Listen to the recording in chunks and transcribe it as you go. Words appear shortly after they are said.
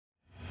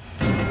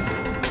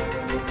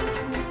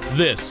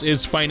This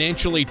is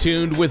Financially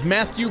Tuned with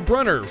Matthew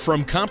Brunner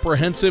from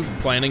Comprehensive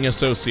Planning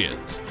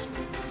Associates.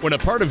 When a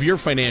part of your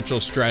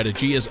financial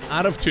strategy is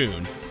out of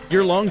tune,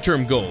 your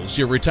long-term goals,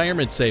 your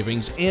retirement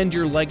savings, and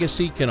your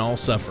legacy can all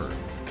suffer.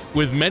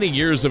 With many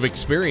years of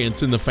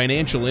experience in the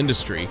financial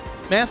industry,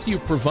 Matthew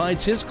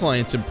provides his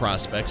clients and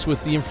prospects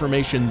with the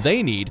information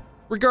they need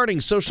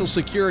regarding Social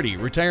Security,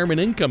 retirement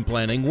income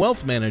planning,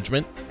 wealth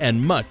management,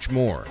 and much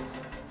more.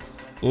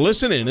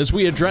 Listen in as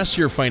we address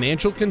your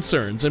financial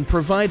concerns and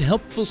provide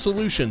helpful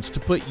solutions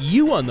to put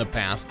you on the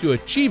path to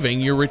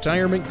achieving your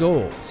retirement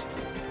goals.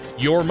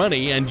 Your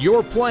money and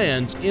your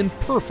plans in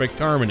perfect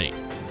harmony.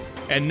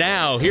 And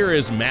now, here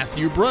is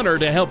Matthew Brunner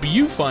to help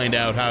you find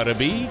out how to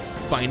be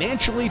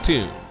financially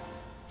tuned.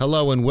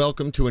 Hello and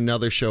welcome to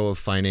another show of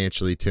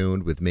Financially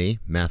Tuned with me,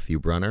 Matthew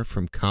Brunner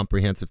from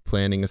Comprehensive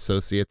Planning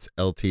Associates,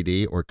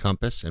 Ltd., or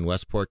Compass in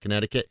Westport,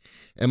 Connecticut,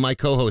 and my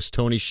co-host,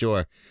 Tony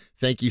Shore.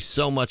 Thank you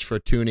so much for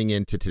tuning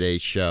in to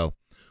today's show.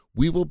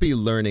 We will be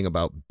learning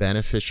about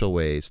beneficial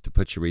ways to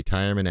put your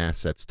retirement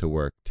assets to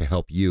work to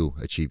help you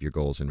achieve your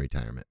goals in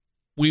retirement.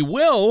 We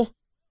will?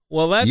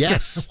 Well, that's...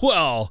 Yes.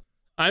 Well,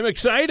 I'm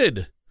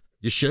excited.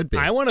 You should be.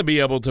 I want to be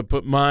able to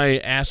put my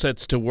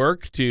assets to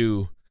work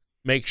to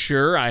make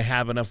sure I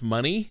have enough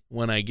money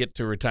when I get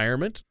to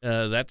retirement.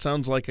 That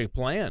sounds like a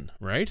plan,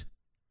 right?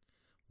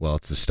 Well,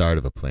 it's the start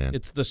of a plan.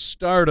 It's the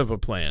start of a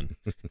plan.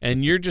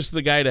 And you're just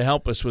the guy to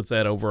help us with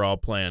that overall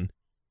plan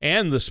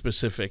and the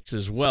specifics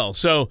as well.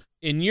 So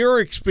in your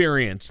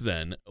experience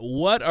then,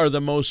 what are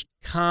the most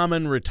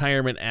common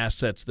retirement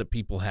assets that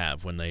people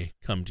have when they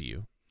come to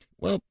you?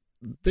 Well,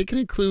 they can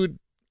include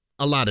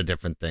a lot of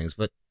different things,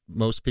 but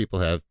most people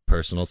have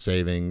personal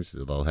savings.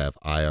 They'll have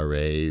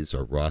IRAs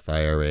or Roth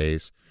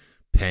IRAs,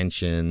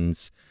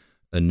 pensions,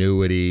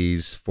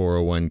 annuities,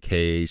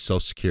 401k, Social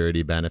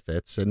Security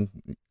benefits, and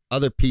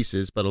other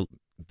pieces, but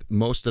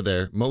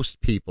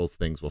most people's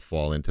things will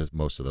fall into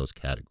most of those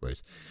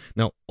categories.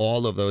 Now,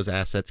 all of those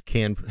assets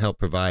can help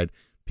provide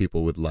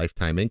people with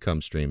lifetime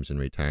income streams in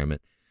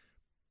retirement,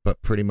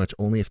 but pretty much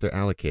only if they're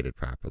allocated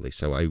properly.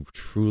 So I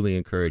truly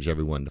encourage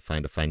everyone to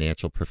find a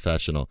financial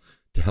professional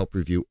to help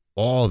review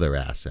all their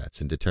assets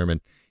and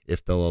determine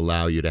if they'll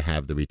allow you to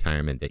have the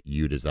retirement that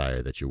you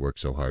desire, that you work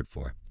so hard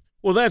for.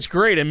 Well, that's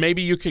great. And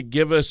maybe you could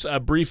give us a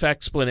brief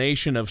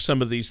explanation of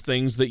some of these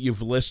things that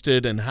you've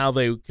listed and how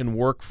they can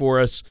work for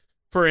us.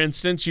 For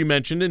instance, you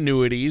mentioned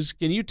annuities.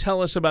 Can you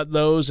tell us about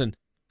those and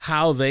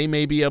how they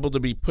may be able to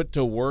be put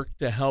to work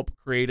to help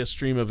create a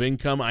stream of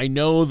income? I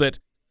know that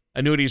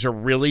annuities are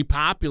really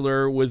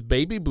popular with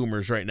baby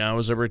boomers right now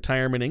as a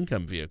retirement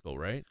income vehicle,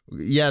 right?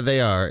 Yeah,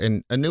 they are.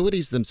 And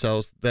annuities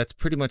themselves, that's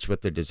pretty much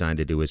what they're designed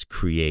to do, is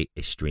create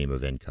a stream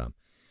of income.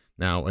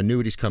 Now,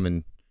 annuities come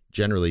in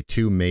generally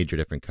two major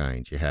different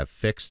kinds. You have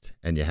fixed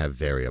and you have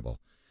variable.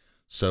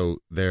 So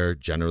they're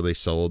generally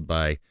sold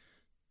by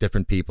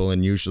different people,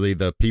 and usually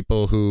the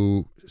people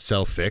who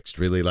sell fixed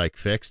really like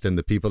fixed, and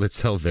the people that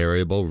sell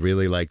variable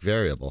really like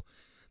variable.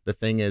 The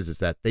thing is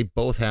that they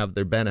both have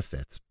their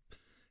benefits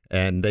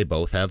and they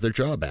both have their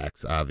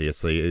drawbacks.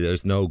 Obviously,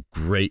 there's no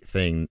great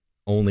thing,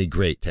 only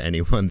great to any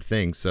one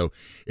thing. So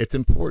it's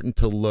important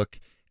to look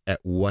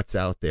at what's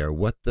out there,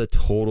 what the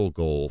total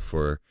goal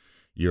for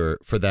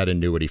that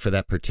annuity, for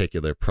that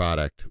particular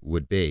product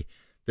would be.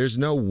 There's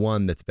no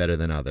one that's better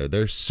than other.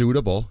 They're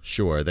suitable,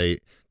 sure.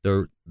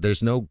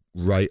 There's no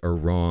right or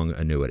wrong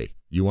annuity.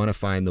 You want to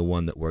find the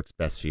one that works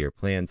best for your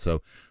plan.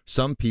 So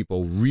some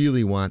people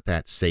really want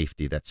that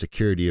safety, that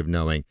security of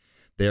knowing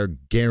they're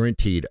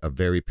guaranteed a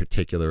very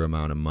particular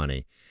amount of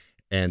money.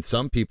 And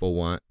some people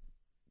want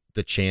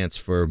the chance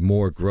for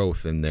more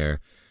growth in their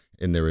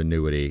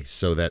annuity,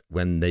 so that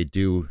when they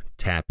do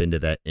tap into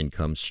that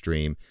income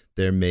stream,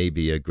 there may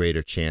be a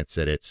greater chance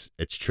that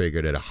it's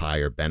triggered at a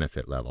higher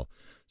benefit level.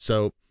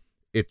 So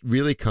it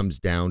really comes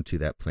down to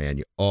that plan.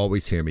 You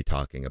always hear me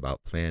talking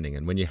about planning.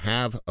 And when you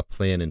have a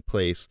plan in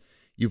place,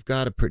 you've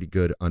got a pretty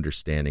good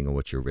understanding of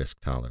what your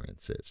risk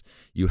tolerance is.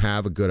 You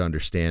have a good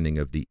understanding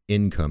of the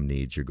income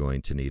needs you're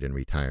going to need in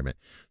retirement.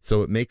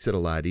 So it makes it a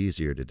lot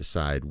easier to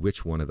decide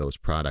which one of those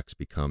products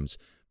becomes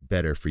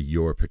better for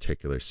your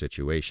particular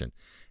situation.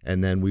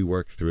 And then we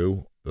work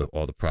through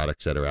all the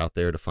products that are out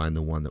there to find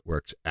the one that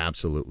works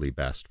absolutely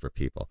best for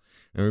people.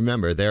 And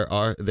remember,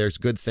 there's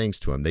good things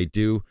to them. They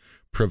do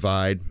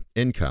provide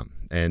income,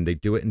 and they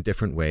do it in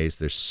different ways.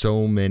 There's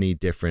so many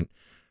different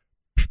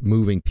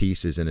moving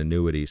pieces in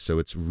annuities. So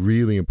it's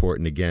really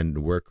important, again, to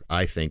work,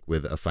 I think,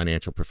 with a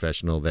financial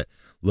professional that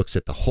looks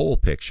at the whole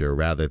picture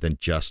rather than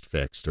just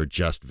fixed or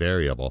just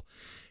variable.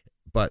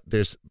 But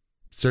there's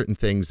certain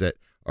things that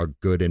are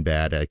good and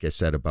bad, like I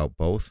said, about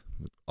both.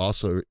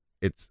 Also,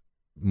 it's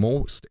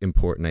most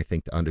important, I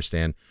think, to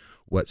understand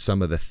what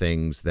some of the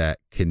things that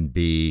can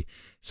be,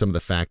 some of the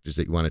factors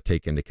that you want to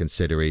take into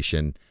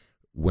consideration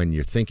when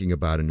you're thinking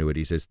about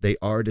annuities, is they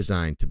are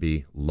designed to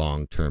be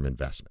long-term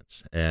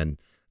investments. And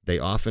they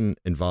often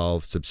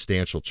involve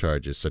substantial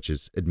charges such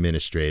as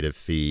administrative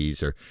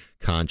fees or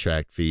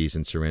contract fees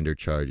and surrender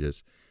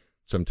charges.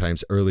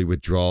 Sometimes early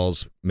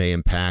withdrawals may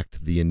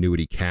impact the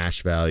annuity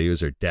cash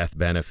values or death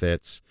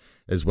benefits,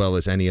 as well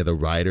as any of the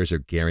riders or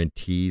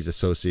guarantees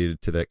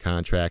associated to that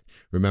contract.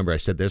 Remember, I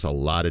said there's a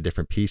lot of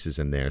different pieces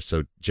in there.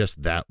 So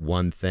just that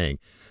one thing.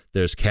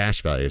 There's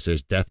cash values,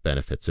 there's death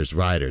benefits, there's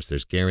riders,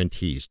 there's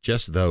guarantees.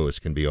 Just those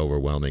can be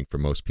overwhelming for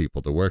most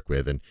people to work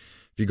with. And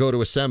if you go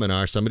to a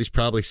seminar, somebody's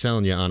probably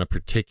selling you on a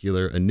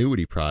particular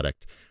annuity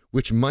product,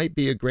 which might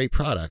be a great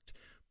product,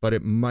 but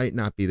it might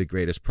not be the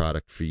greatest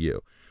product for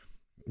you.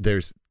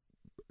 There's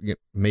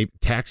maybe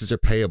taxes are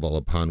payable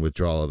upon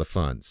withdrawal of the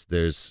funds.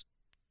 There's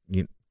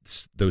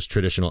those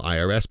traditional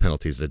IRS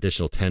penalties. An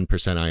additional 10%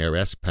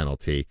 IRS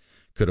penalty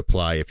could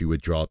apply if you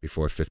withdraw it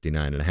before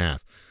 59 and a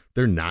half.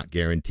 They're not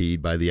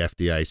guaranteed by the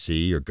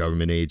FDIC or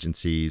government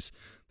agencies.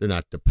 They're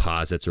not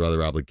deposits or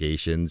other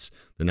obligations.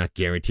 They're not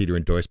guaranteed or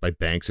endorsed by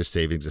banks or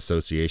savings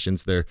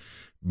associations. They're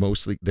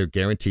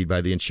guaranteed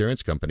by the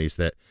insurance companies,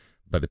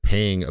 by the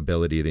paying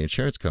ability of the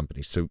insurance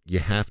companies. So you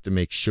have to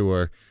make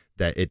sure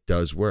that it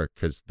does work,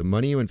 because the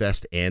money you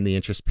invest and the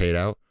interest paid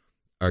out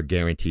are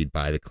guaranteed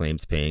by the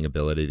claims paying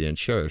ability of the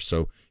insurer.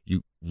 So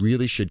you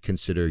really should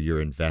consider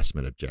your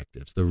investment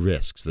objectives, the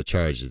risks, the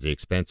charges, the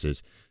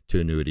expenses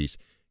to annuities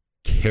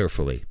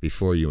carefully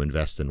before you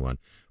invest in one.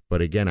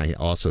 But again, I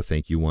also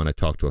think you want to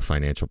talk to a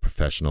financial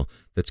professional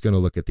that's going to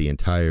look at the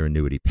entire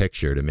annuity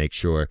picture to make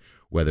sure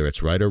whether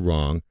it's right or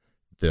wrong,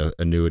 the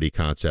annuity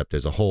concept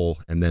as a whole,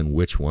 and then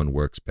which one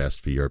works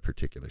best for your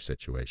particular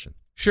situation.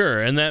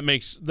 Sure, and that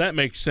makes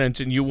sense,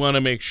 and you want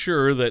to make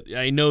sure that,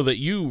 I know that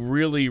you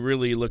really,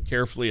 really look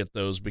carefully at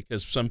those,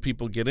 because some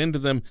people get into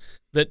them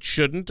that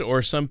shouldn't,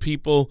 or some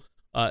people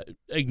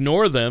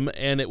ignore them,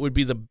 and it would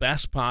be the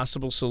best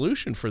possible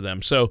solution for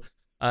them. So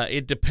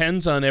it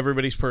depends on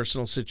everybody's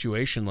personal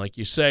situation, like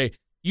you say.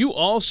 You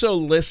also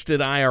listed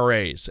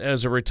IRAs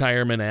as a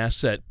retirement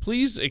asset.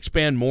 Please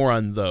expand more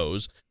on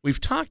those. We've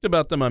talked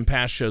about them on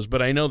past shows,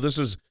 but I know this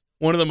is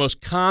one of the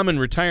most common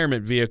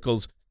retirement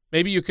vehicles.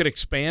 Maybe you could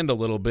expand a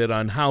little bit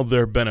on how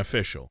they're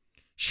beneficial.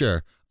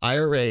 Sure.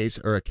 IRAs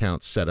are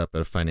accounts set up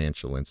at a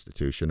financial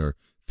institution or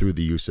through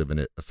the use of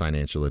a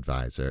financial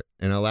advisor,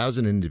 and allows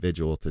an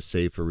individual to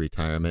save for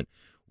retirement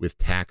with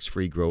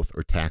tax-free growth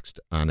or taxed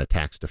on a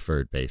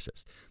tax-deferred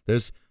basis.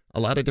 There's a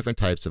lot of different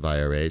types of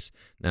IRAs.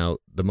 Now,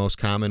 the most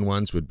common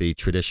ones would be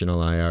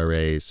traditional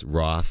IRAs,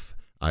 Roth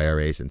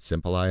IRAs, and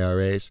simple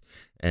IRAs.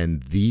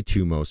 And the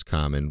two most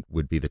common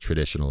would be the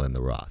traditional and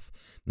the Roth.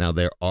 Now,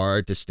 there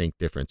are distinct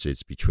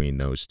differences between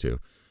those two.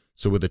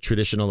 So with a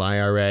traditional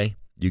IRA,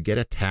 you get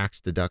a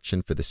tax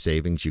deduction for the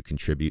savings you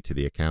contribute to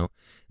the account.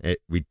 It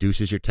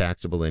reduces your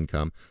taxable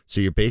income. So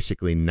you're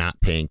basically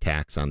not paying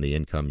tax on the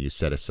income you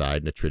set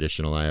aside in a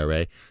traditional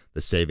IRA.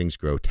 The savings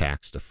grow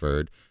tax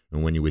deferred.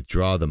 And when you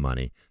withdraw the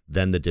money,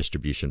 then the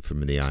distribution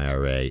from the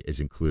IRA is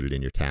included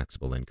in your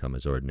taxable income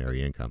as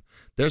ordinary income.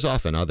 There's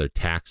often other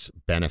tax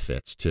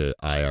benefits to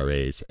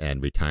IRAs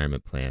and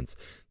retirement plans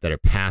that are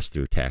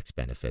pass-through tax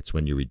benefits.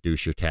 When you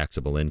reduce your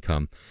taxable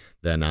income,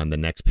 then on the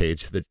next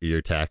page of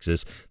your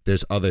taxes,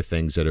 there's other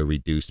things that are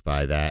reduced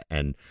by that.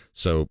 And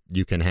so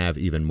you can have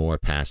even more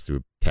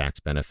pass-through tax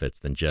benefits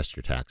than just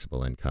your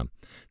taxable income.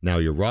 Now,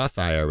 your Roth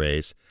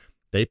IRAs,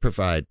 they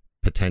provide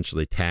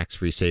potentially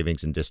tax-free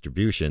savings and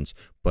distributions,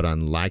 but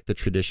unlike the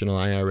traditional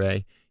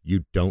IRA,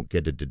 you don't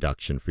get a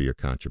deduction for your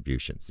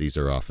contributions. These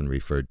are often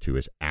referred to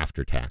as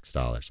after-tax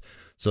dollars.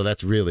 So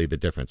that's really the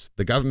difference.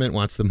 The government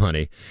wants the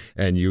money,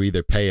 and you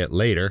either pay it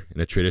later in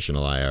a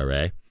traditional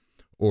IRA,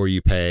 or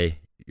you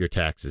pay your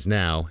taxes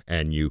now,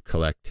 and you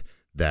collect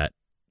that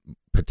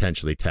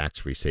potentially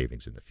tax-free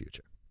savings in the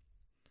future.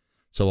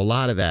 So a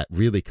lot of that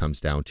really comes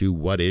down to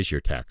what is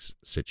your tax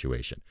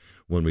situation.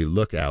 When we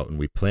look out and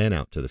we plan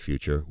out to the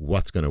future,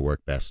 what's going to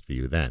work best for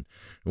you then?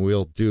 And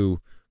we'll do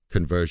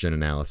conversion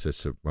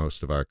analysis of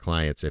most of our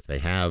clients. If they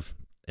have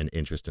an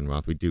interest in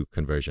Roth, we do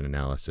conversion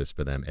analysis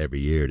for them every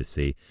year to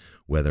see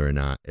whether or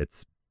not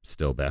it's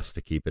still best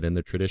to keep it in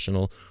the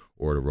traditional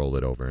or to roll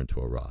it over into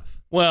a Roth.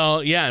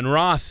 Well, yeah, and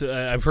Roth,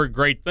 I've heard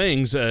great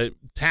things.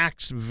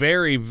 Tax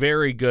very,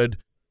 very good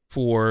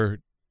for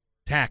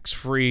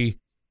tax-free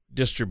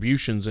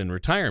distributions in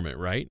retirement,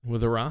 right,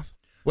 with a Roth?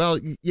 Well,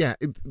 yeah.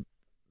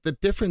 The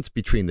difference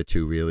between the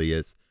two really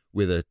is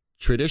with a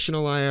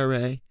traditional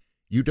IRA,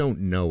 you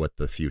don't know what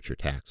the future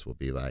tax will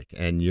be like,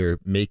 and you're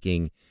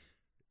making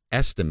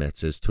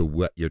estimates as to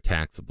what your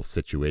taxable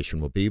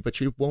situation will be, but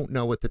you won't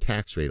know what the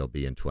tax rate will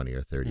be in 20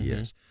 or 30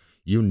 years.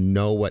 You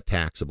know what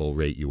taxable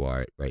rate you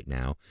are at right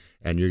now,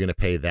 and you're going to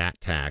pay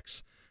that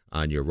tax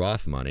on your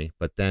Roth money,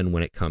 but then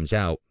when it comes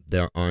out,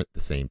 there aren't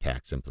the same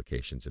tax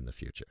implications in the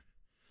future.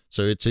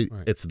 So it's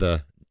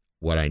the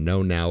what I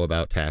know now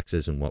about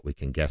taxes and what we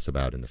can guess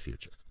about in the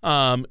future.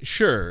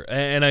 Sure,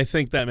 and I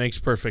think that makes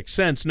perfect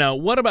sense. Now,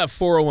 what about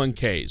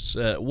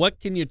 401ks? What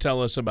can you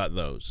tell us about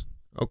those?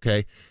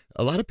 Okay.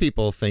 A lot of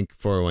people think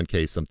 401k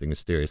is something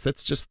mysterious.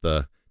 That's just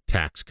the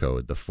tax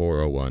code, the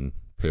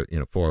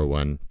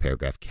 401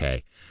 paragraph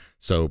K.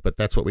 So, but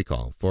that's what we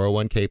call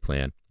 401k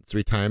plan. It's a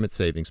retirement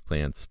savings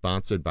plan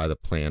sponsored by the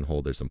plan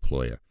holder's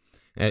employer.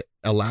 It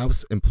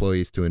allows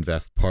employees to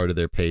invest part of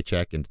their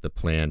paycheck into the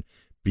plan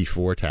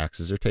before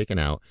taxes are taken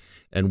out.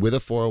 And with a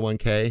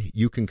 401k,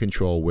 you can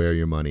control where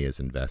your money is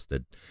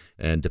invested.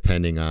 And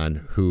depending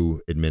on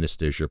who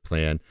administers your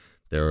plan,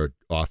 there are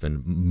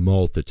often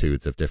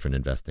multitudes of different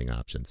investing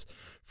options,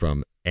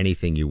 from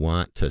anything you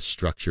want to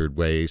structured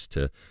ways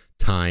to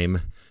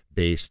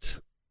time-based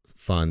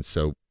funds.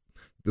 So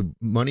the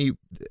money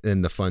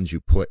and the funds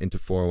you put into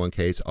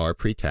 401ks are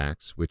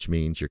pre-tax, which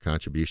means your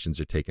contributions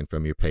are taken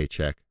from your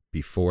paycheck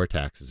before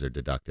taxes are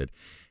deducted.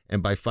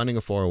 And by funding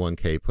a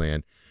 401k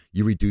plan,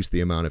 you reduce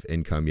the amount of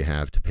income you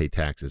have to pay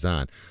taxes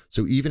on.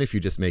 So even if you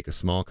just make a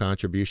small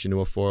contribution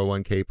to a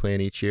 401k plan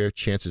each year,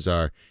 chances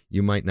are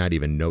you might not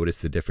even notice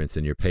the difference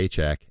in your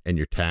paycheck, and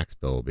your tax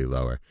bill will be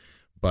lower.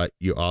 But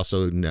you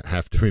also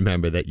have to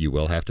remember that you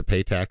will have to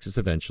pay taxes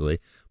eventually,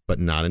 but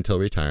not until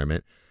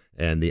retirement.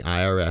 And the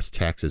IRS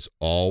taxes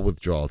all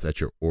withdrawals at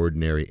your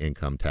ordinary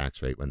income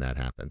tax rate when that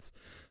happens.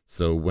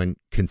 So when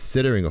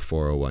considering a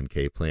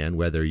 401k plan,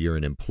 whether you're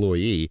an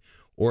employee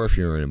or if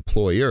you're an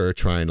employer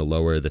trying to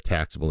lower the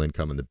taxable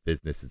income in the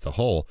business as a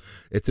whole,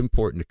 it's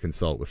important to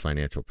consult with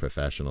financial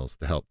professionals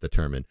to help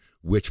determine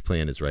which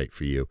plan is right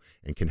for you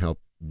and can help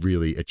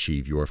really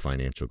achieve your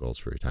financial goals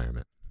for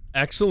retirement.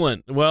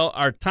 Excellent. Well,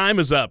 our time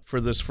is up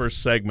for this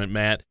first segment,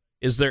 Matt.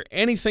 Is there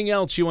anything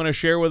else you want to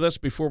share with us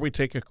before we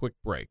take a quick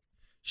break?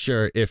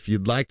 Sure. If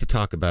you'd like to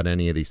talk about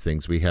any of these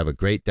things, we have a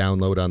great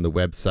download on the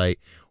website,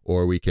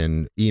 or we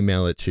can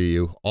email it to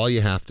you. All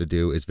you have to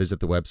do is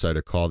visit the website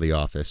or call the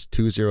office,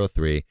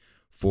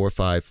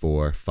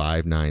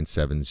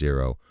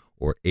 203-454-5970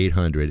 or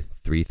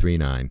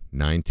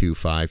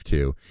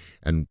 800-339-9252,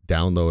 and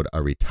download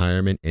a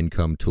retirement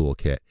income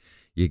toolkit.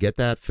 You get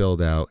that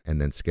filled out and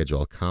then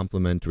schedule a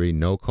complimentary,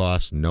 no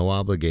cost, no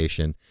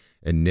obligation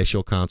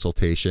initial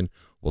consultation.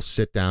 We'll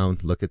sit down,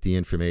 look at the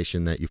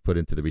information that you've put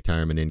into the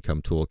retirement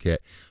income toolkit,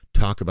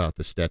 talk about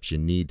the steps you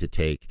need to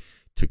take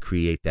to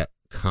create that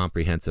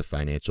comprehensive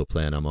financial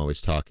plan I'm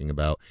always talking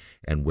about,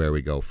 and where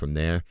we go from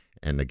there.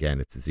 And again,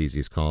 it's as easy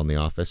as calling the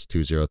office,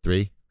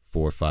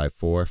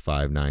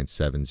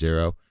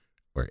 203-454-5970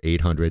 or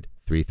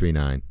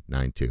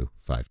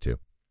 800-339-9252.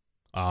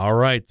 All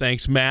right.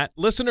 Thanks, Matt.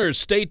 Listeners,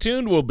 stay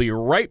tuned. We'll be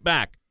right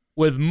back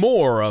with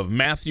more of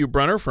Matthew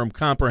Brunner from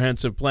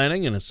Comprehensive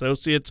Planning and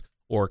Associates,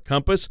 or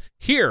Compass,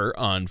 here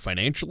on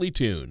Financially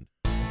Tuned.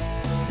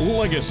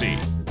 Legacy.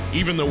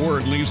 Even the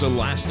word leaves a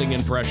lasting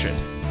impression.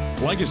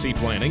 Legacy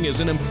planning is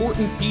an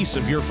important piece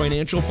of your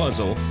financial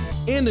puzzle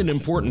and an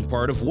important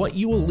part of what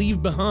you will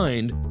leave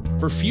behind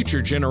for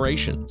future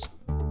generations.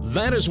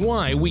 That is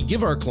why we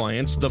give our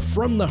clients the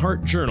From the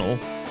Heart Journal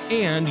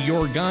and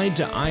your guide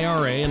to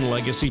IRA and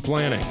legacy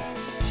planning.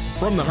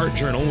 From the Heart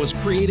Journal was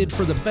created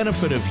for the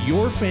benefit of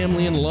your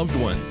family and loved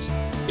ones.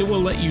 It will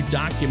let you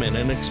document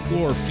and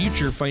explore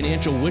future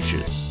financial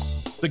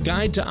wishes. The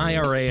Guide to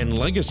IRA and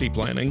Legacy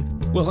Planning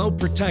will help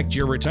protect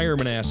your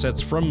retirement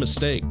assets from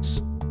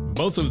mistakes.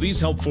 Both of these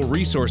helpful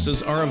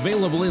resources are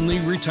available in the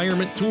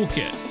Retirement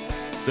Toolkit.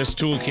 This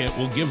toolkit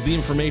will give the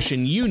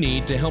information you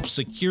need to help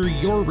secure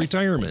your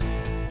retirement.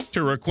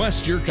 To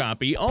request your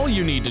copy, all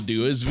you need to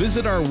do is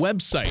visit our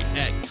website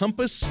at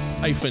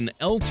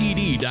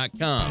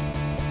compass-ltd.com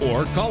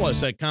or call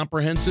us at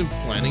Comprehensive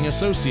Planning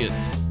Associates,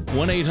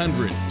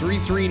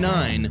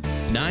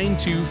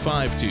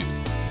 1-800-339-9252.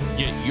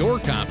 Get your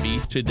copy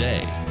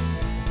today.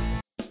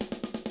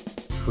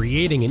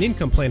 Creating an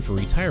income plan for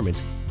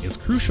retirement is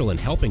crucial in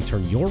helping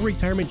turn your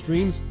retirement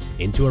dreams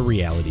into a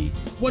reality.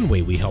 One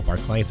way we help our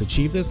clients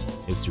achieve this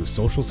is through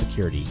Social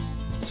Security.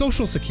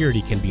 Social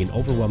Security can be an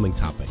overwhelming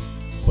topic,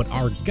 but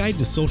our Guide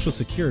to Social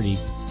Security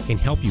can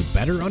help you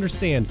better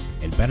understand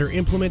and better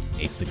implement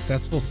a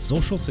successful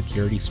Social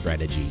Security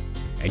strategy.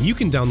 And you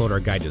can download our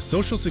Guide to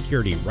Social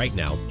Security right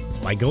now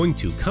by going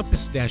to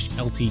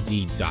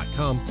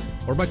compass-ltd.com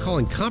or by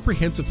calling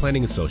Comprehensive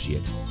Planning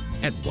Associates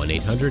at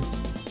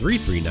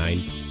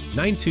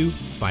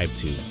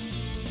 1-800-339-9252.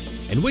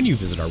 And when you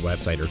visit our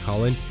website or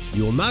call in,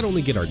 you will not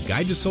only get our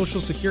Guide to Social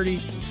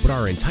Security, but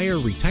our entire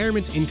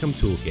Retirement Income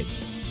Toolkit,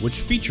 which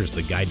features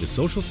the Guide to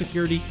Social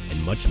Security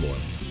and much more.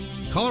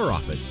 Call our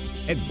office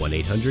at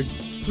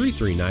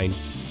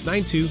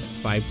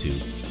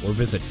 1-800-339-9252 or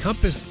visit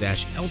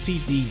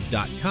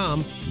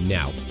compass-ltd.com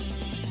now.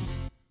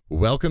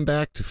 Welcome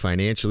back to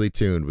Financially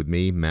Tuned with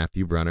me,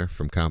 Matthew Brunner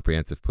from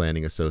Comprehensive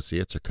Planning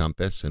Associates, or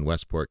Compass, in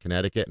Westport,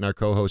 Connecticut, and our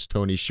co-host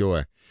Tony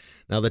Shore.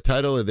 Now, the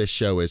title of this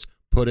show is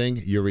Putting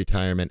Your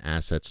Retirement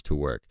Assets to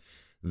Work.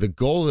 The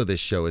goal of this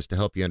show is to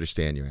help you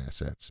understand your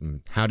assets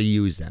and how to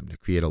use them to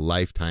create a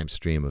lifetime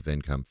stream of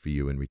income for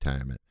you in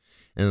retirement.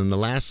 And in the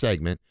last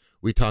segment,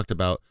 we talked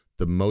about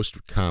the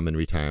most common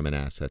retirement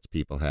assets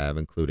people have,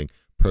 including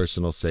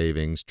personal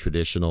savings,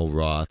 traditional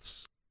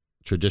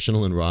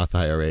and Roth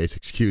IRAs,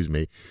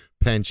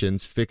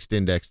 pensions, fixed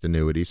indexed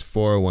annuities,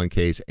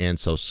 401ks, and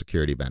Social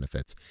Security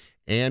benefits.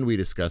 And we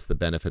discussed the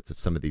benefits of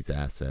some of these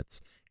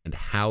assets and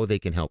how they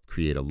can help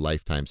create a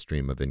lifetime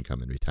stream of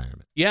income in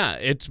retirement. Yeah,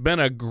 it's been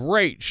a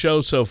great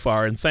show so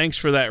far, and thanks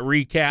for that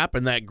recap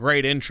and that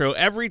great intro.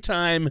 Every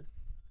time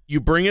you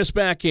bring us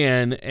back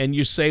in and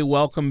you say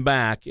welcome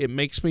back, it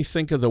makes me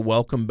think of the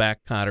Welcome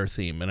Back Kotter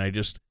theme. And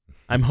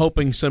I'm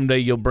hoping someday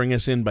you'll bring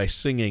us in by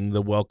singing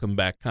the Welcome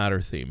Back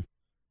Kotter theme,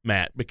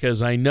 Matt,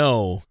 because I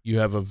know you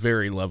have a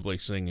very lovely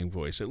singing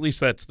voice. At least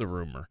that's the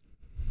rumor.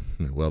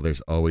 Well, there's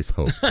always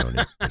hope,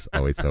 Tony. There's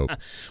always hope.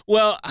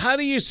 Well, how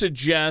do you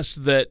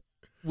suggest that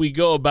we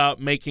go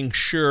about making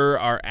sure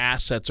our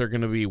assets are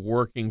going to be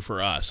working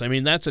for us? I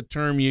mean, that's a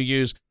term you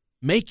use,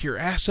 make your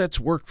assets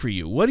work for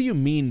you. What do you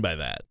mean by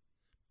that?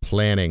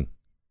 Planning,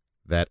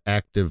 that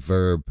active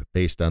verb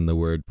based on the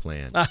word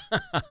plan.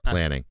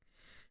 Planning.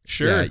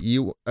 Sure.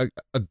 Yeah,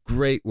 a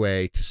great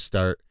way to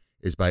start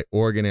is by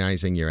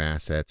organizing your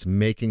assets,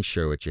 making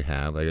sure what you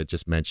have. Like I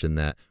just mentioned,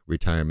 that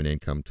retirement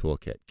income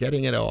toolkit,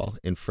 getting it all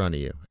in front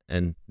of you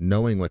and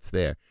knowing what's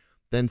there.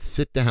 Then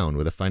sit down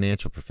with a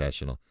financial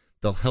professional.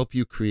 They'll help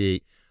you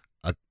create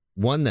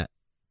one that,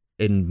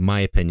 in my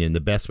opinion, the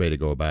best way to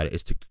go about it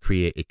is to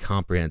create a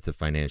comprehensive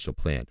financial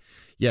plan.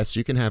 Yes,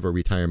 you can have a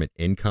retirement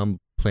income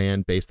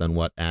plan based on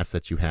what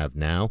assets you have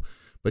now,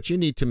 but you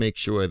need to make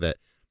sure that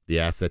the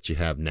assets you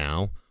have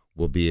now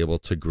will be able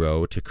to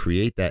grow to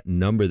create that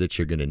number that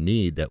you're going to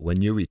need, that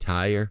when you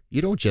retire,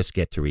 you don't just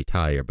get to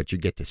retire, but you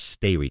get to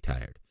stay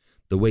retired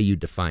the way you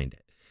defined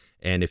it.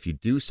 And if you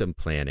do some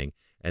planning,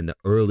 and the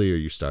earlier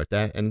you start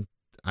that, and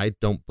I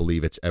don't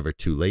believe it's ever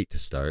too late to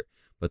start,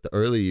 but the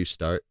earlier you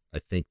start, I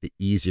think the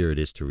easier it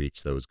is to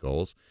reach those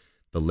goals.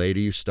 The later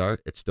you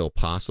start, it's still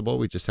possible.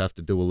 We just have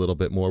to do a little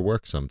bit more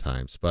work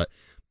sometimes. But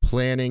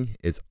planning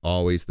is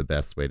always the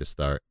best way to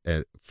start.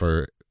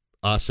 For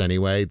us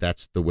anyway,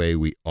 that's the way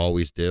we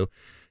always do.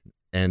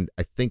 And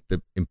I think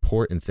the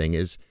important thing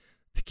is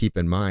to keep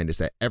in mind is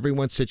that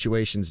everyone's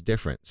situation is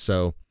different.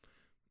 So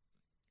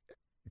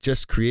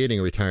just creating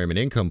a retirement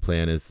income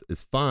plan is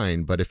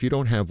fine, but if you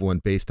don't have one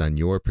based on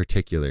your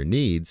particular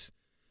needs,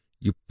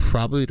 you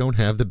probably don't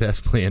have the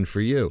best plan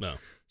for you. No.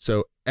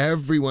 So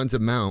everyone's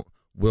amount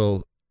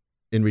will,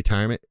 in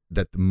retirement,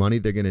 that the money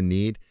they're going to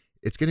need,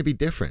 it's going to be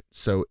different.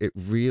 So it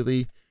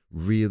really,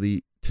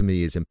 really, to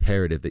me, is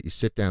imperative that you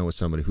sit down with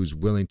somebody who's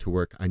willing to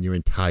work on your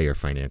entire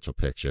financial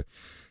picture.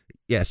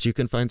 Yes, you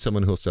can find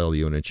someone who'll sell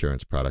you an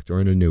insurance product or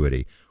an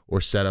annuity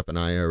or set up an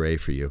IRA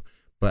for you.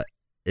 But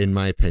in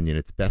my opinion,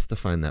 it's best to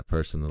find that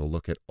person that'll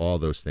look at all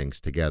those things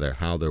together,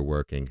 how they're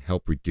working,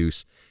 help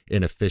reduce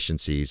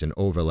inefficiencies and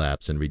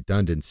overlaps and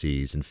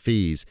redundancies and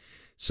fees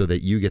so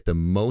that you get the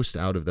most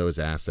out of those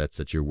assets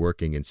that you're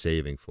working and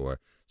saving for,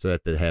 so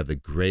that they have the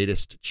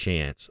greatest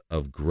chance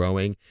of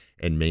growing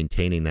and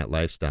maintaining that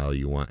lifestyle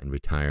you want in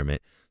retirement,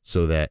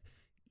 so that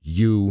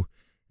you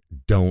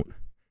don't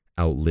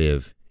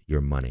outlive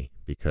your money,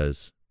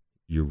 because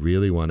you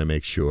really want to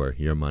make sure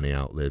your money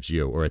outlives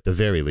you, or at the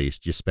very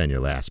least, you spend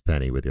your last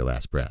penny with your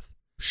last breath.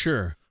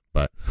 Sure.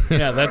 But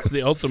yeah, that's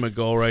the ultimate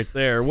goal right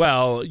there.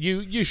 Well,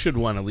 you should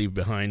want to leave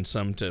behind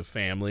some to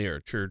family or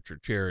church or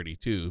charity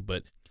too,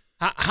 but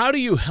how do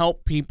you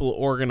help people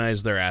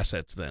organize their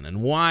assets then,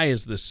 and why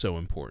is this so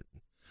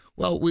important?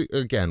 Well, we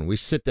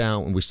sit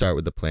down and we start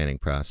with the planning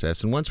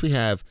process. And once we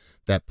have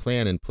that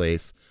plan in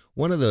place,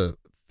 one of the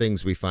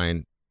things we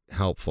find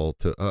helpful,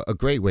 a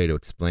great way to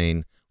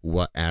explain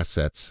what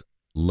assets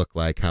look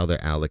like,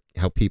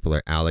 how people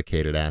are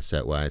allocated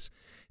asset-wise,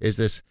 is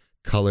this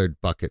colored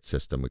bucket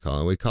system we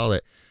call it. We call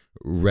it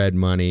red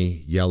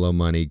money, yellow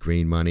money,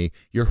 green money,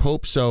 your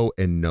hope-so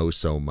and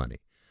no-so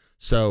money.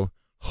 So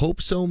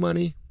hope-so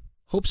money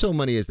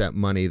is that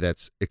money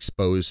that's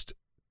exposed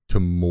to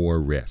more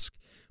risk,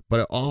 but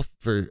it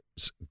offers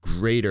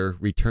greater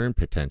return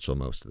potential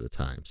most of the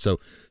time. So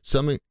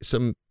some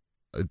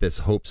this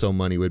hope-so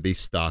money would be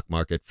stock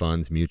market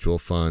funds, mutual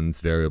funds,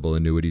 variable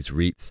annuities,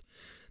 REITs.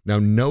 Now,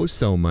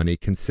 no-so money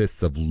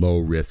consists of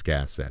low-risk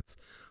assets.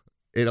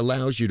 It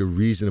allows you to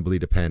reasonably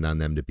depend on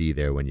them to be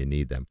there when you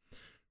need them.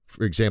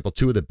 For example,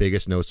 two of the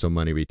biggest no-so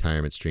money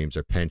retirement streams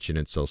are pension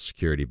and Social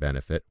Security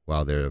benefit.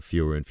 While there are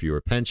fewer and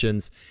fewer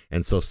pensions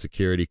and Social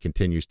Security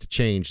continues to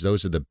change,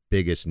 those are the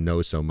biggest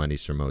no-so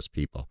monies for most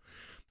people.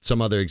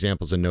 Some other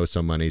examples of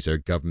no-so monies are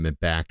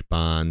government-backed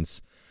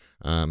bonds,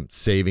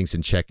 savings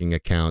and checking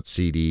accounts,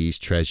 CDs,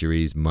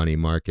 treasuries, money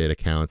market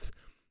accounts.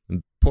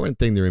 The important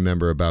thing to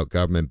remember about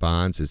government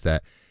bonds is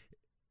that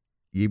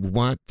you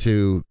want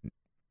to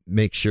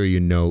make sure you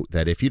note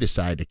that if you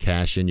decide to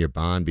cash in your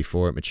bond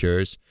before it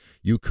matures,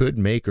 you could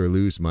make or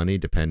lose money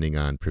depending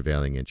on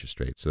prevailing interest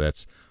rates. So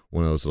that's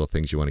one of those little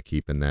things you want to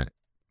keep in that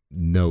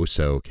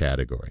no-so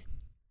category.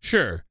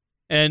 Sure.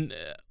 And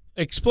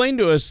explain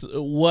to us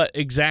what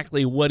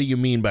do you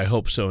mean by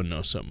hope-so and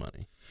no-so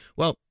money?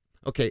 Well,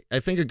 okay,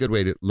 I think a good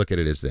way to look at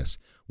it is this.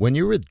 When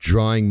you're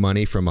withdrawing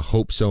money from a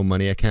hope-so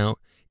money account,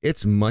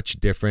 it's much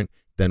different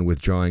than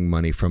withdrawing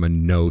money from a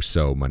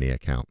no-so money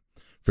account.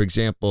 For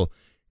example,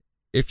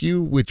 if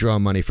you withdraw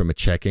money from a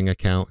checking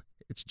account,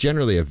 it's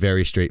generally a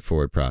very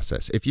straightforward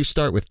process. If you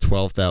start with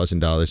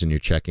 $12,000 in your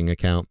checking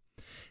account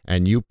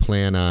and you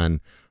plan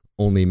on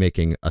only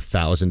making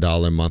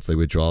 $1,000 monthly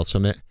withdrawals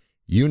from it,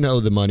 you know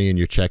the money in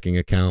your checking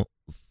account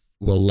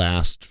will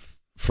last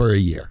for a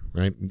year,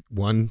 right?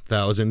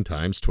 1,000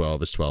 times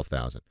 12 is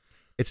 12,000.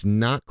 It's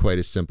not quite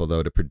as simple,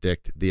 though, to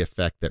predict the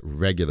effect that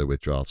regular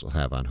withdrawals will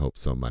have on Hope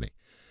So money,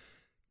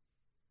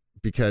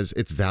 because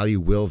its value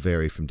will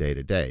vary from day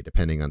to day,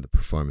 depending on the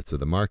performance of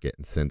the market.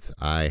 And since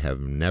I have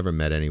never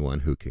met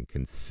anyone who can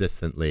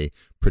consistently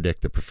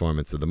predict the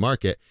performance of the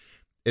market,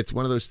 it's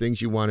one of those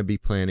things you want to be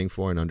planning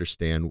for and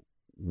understand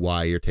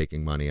why you're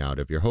taking money out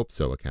of your Hope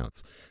So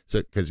accounts. So,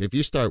 because if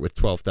you start with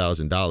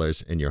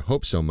 $12,000 in your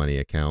Hope So money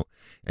account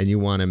and you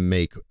want to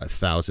make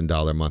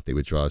 $1,000 monthly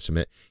withdrawals from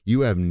it,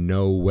 you have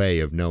no way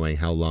of knowing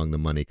how long the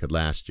money could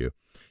last you.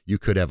 You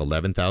could have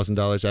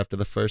 $11,000 after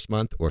the first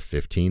month, or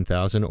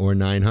 $15,000, or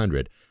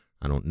 $900.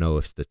 I don't know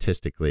if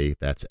statistically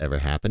that's ever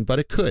happened, but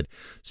it could.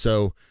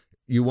 So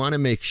you want to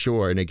make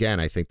sure, and again,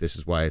 I think this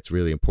is why it's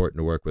really important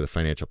to work with a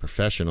financial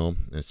professional,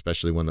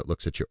 especially one that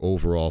looks at your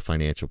overall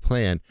financial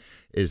plan,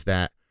 is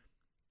that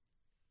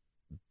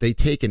they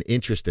take an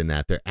interest in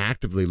that. They're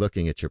actively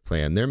looking at your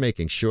plan. They're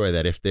making sure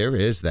that if there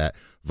is that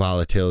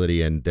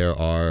volatility and there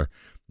are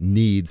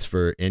needs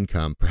for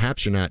income,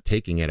 perhaps you're not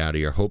taking it out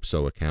of your Hope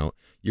So account.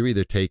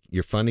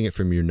 You're funding it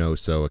from your No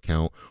So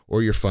account,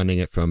 or you're funding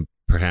it from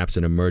perhaps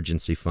an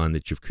emergency fund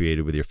that you've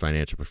created with your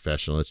financial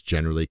professional. It's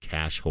generally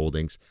cash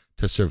holdings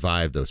to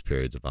survive those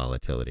periods of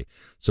volatility.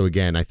 So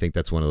again, I think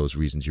that's one of those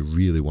reasons you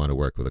really want to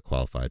work with a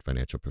qualified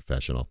financial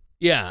professional.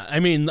 Yeah,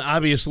 I mean,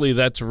 obviously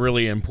that's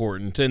really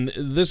important, and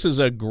this is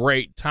a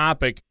great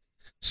topic.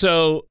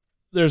 So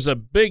there's a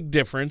big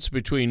difference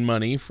between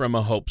money from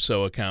a Hope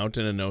So account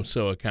and a No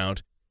So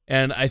account,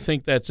 and I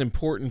think that's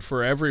important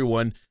for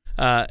everyone.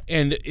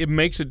 And it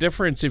makes a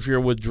difference if you're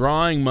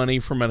withdrawing money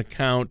from an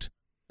account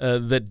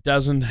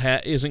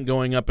that isn't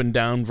going up and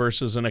down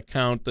versus an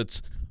account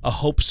that's a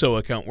Hope So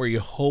account where you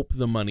hope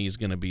the money is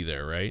going to be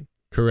there, right?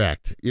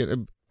 Correct.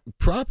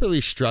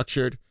 Properly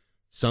structured,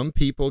 some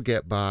people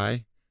get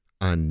by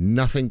on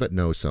nothing but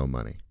No So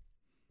money.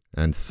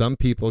 And some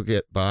people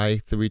get by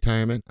through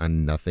retirement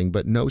on nothing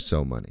but No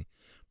So money.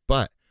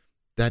 But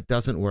that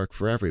doesn't work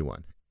for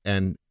everyone.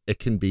 And it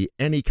can be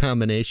any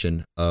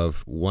combination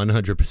of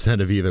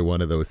 100% of either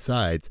one of those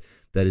sides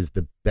that is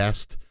the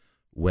best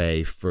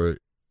way for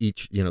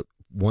each,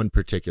 one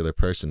particular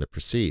person to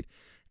proceed.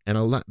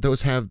 And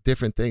those have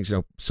different things.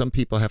 Some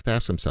people have to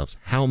ask themselves,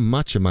 how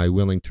much am I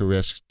willing to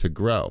risk to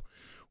grow?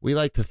 We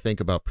like to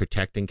think about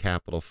protecting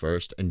capital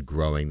first and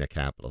growing the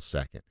capital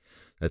second.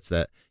 That's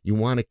that you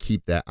want to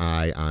keep that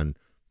eye on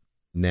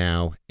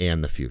now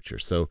and the future.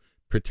 So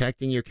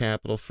protecting your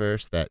capital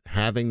first, that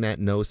having that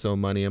No So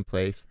money in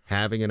place,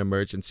 having an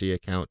emergency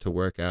account to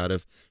work out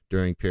of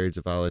during periods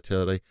of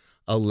volatility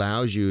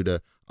allows you to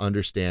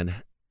understand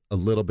a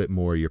little bit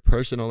more your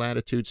personal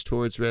attitudes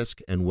towards risk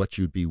and what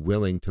you'd be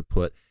willing to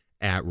put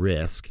at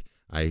risk.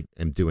 I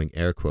am doing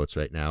air quotes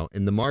right now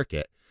in the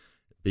market,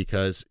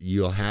 because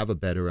you'll have a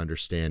better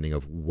understanding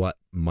of what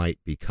might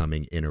be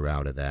coming in or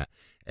out of that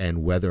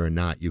and whether or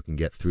not you can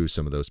get through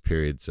some of those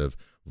periods of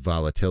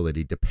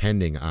volatility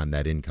depending on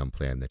that income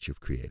plan that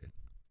you've created.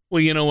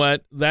 Well, you know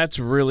what? That's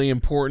really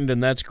important,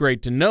 and that's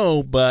great to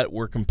know, but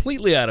we're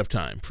completely out of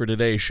time for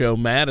today's show.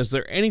 Matt, is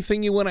there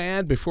anything you want to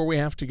add before we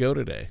have to go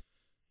today?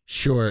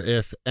 Sure.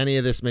 If any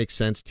of this makes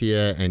sense to you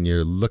and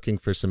you're looking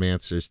for some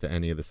answers to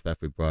any of the stuff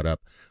we brought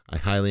up, I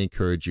highly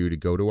encourage you to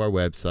go to our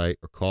website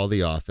or call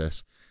the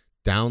office,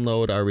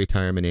 download our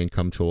retirement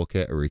income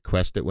toolkit or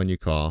request it when you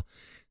call.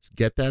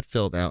 Get that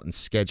filled out and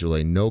schedule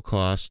a no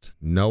cost,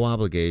 no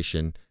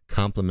obligation,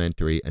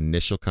 complimentary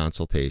initial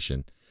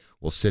consultation.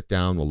 We'll sit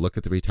down, we'll look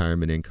at the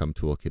retirement income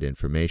toolkit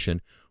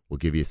information, we'll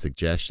give you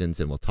suggestions,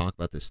 and we'll talk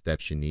about the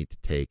steps you need to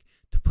take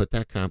to put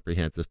that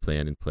comprehensive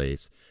plan in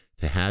place,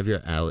 to have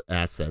your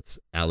assets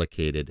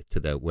allocated to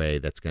that way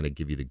that's going to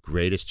give you the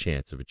greatest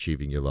chance of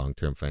achieving your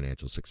long-term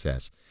financial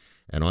success.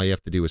 And all you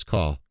have to do is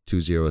call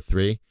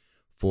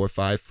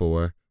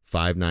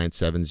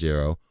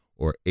 203-454-5970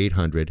 or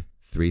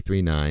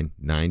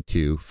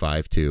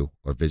 800-339-9252,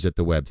 or visit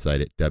the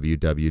website at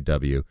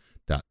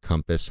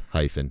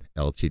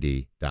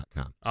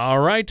www.compass-ltd.com. All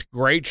right.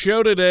 Great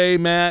show today,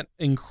 Matt.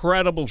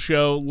 Incredible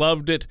show.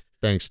 Loved it.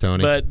 Thanks,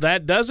 Tony. But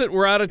that does it.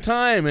 We're out of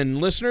time. And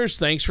listeners,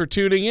 thanks for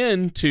tuning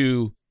in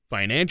to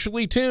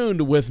Financially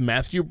Tuned with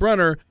Matthew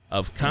Brunner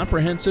of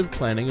Comprehensive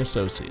Planning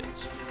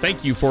Associates.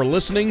 Thank you for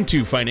listening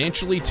to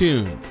Financially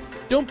Tuned.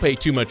 Don't pay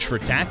too much for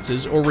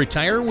taxes or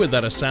retire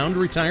without a sound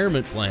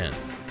retirement plan.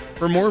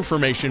 For more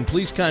information,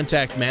 please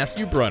contact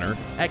Matthew Brunner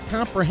at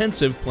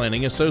Comprehensive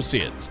Planning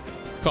Associates.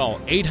 Call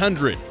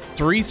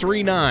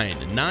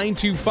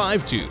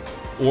 800-339-9252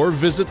 or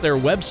visit their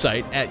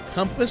website at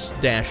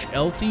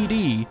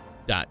compass-ltd.com.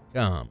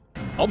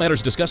 All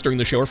matters discussed during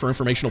the show are for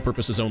informational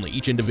purposes only.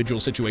 Each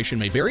individual situation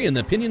may vary, and the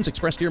opinions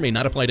expressed here may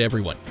not apply to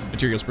everyone.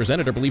 Materials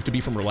presented are believed to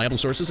be from reliable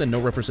sources, and no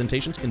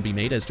representations can be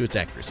made as to its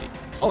accuracy.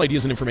 All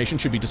ideas and information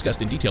should be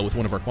discussed in detail with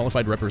one of our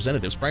qualified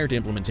representatives prior to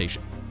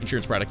implementation.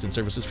 Insurance products and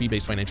services,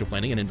 fee-based financial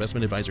planning, and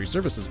investment advisory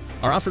services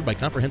are offered by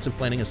Comprehensive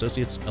Planning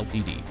Associates,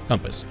 Ltd.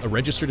 Compass, a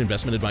registered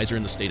investment advisor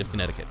in the state of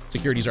Connecticut.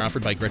 Securities are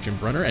offered by Gretchen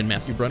Brunner and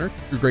Matthew Brunner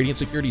through Gradient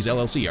Securities,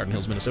 LLC, Arden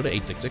Hills, Minnesota,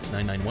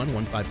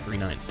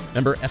 866-991-1539.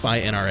 Member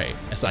FINRA,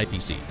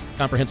 SIPC.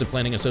 Comprehensive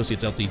Planning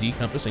Associates, Ltd.,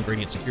 Compass, and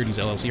Gradient Securities,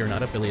 LLC are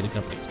not affiliated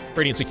companies.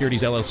 Gradient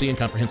Securities, LLC, and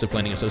Comprehensive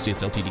Planning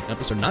Associates, Ltd.,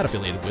 Compass are not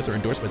affiliated with or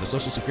endorsed by the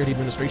Social Security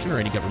Administration or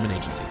any government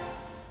agency.